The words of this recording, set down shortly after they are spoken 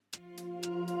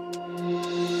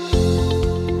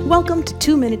Welcome to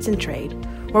 2 Minutes in Trade,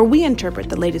 where we interpret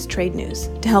the latest trade news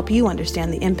to help you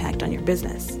understand the impact on your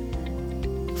business.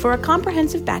 For a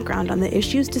comprehensive background on the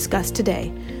issues discussed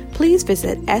today, please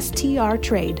visit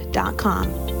strtrade.com.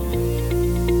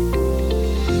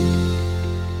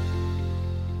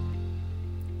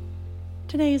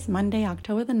 Today is Monday,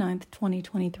 October the 9th,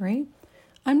 2023.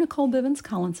 I'm Nicole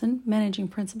Bivens-Collinson, Managing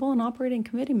Principal and Operating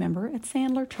Committee Member at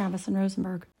Sandler, Travis &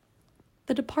 Rosenberg.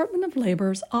 The Department of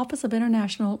Labor's Office of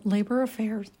International Labor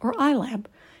Affairs, or ILAB,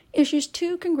 issues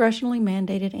 2 congressionally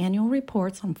mandated annual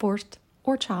reports on forced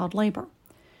or child labor.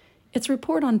 Its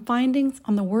report on findings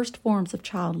on the worst forms of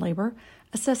child labor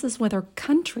assesses whether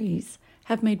countries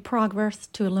have made progress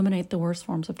to eliminate the worst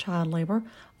forms of child labor,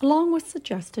 along with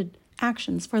suggested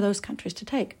actions for those countries to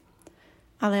take.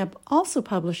 ILAB also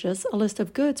publishes a list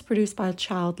of goods produced by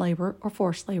child labor or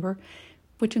forced labor,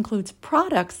 which includes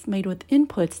products made with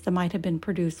inputs that might have been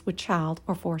produced with child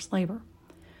or forced labor.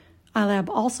 ILAB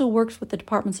also works with the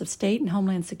Departments of State and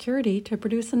Homeland Security to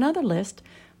produce another list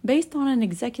based on an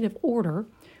executive order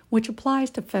which applies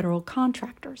to federal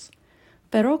contractors.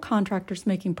 Federal contractors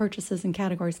making purchases in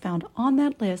categories found on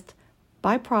that list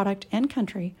by product and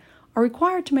country are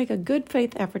required to make a good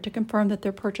faith effort to confirm that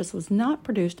their purchase was not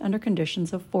produced under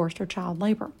conditions of forced or child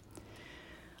labor.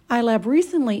 ILAB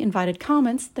recently invited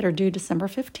comments that are due December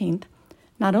 15th,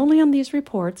 not only on these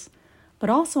reports, but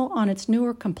also on its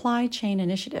newer Comply Chain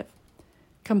initiative.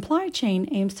 Comply Chain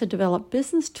aims to develop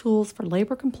business tools for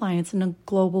labor compliance in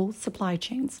global supply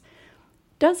chains.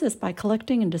 It does this by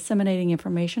collecting and disseminating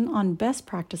information on best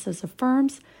practices of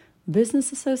firms,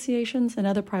 business associations, and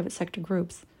other private sector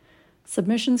groups.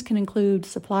 Submissions can include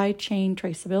supply chain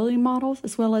traceability models,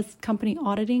 as well as company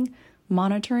auditing,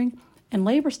 monitoring, and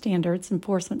labor standards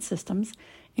enforcement systems,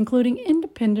 including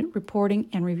independent reporting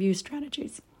and review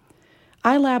strategies.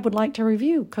 ILAB would like to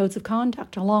review codes of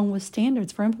conduct along with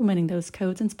standards for implementing those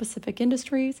codes in specific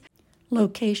industries,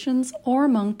 locations, or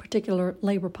among particular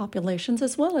labor populations,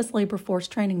 as well as labor force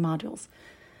training modules.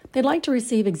 They'd like to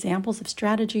receive examples of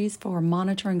strategies for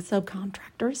monitoring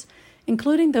subcontractors,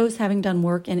 including those having done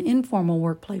work in informal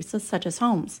workplaces such as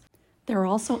homes. They're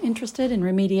also interested in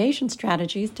remediation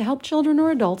strategies to help children or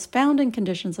adults found in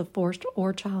conditions of forced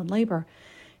or child labor.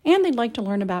 And they'd like to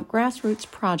learn about grassroots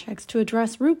projects to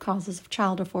address root causes of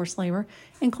child or forced labor,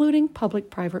 including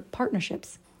public-private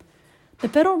partnerships. The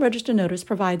Federal Register notice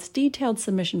provides detailed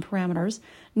submission parameters,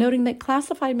 noting that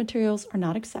classified materials are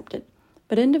not accepted,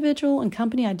 but individual and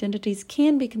company identities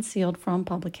can be concealed from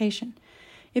publication.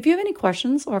 If you have any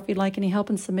questions or if you'd like any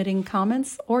help in submitting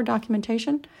comments or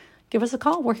documentation, give us a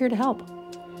call. We're here to help.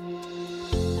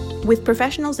 With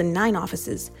professionals in 9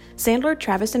 offices, Sandler,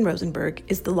 Travis & Rosenberg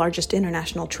is the largest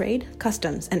international trade,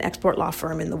 customs, and export law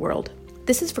firm in the world.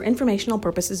 This is for informational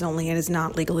purposes only and is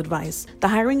not legal advice. The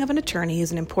hiring of an attorney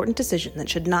is an important decision that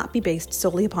should not be based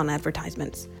solely upon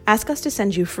advertisements. Ask us to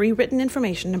send you free written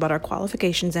information about our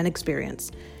qualifications and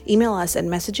experience. Email us at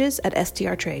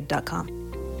messages@strtrade.com.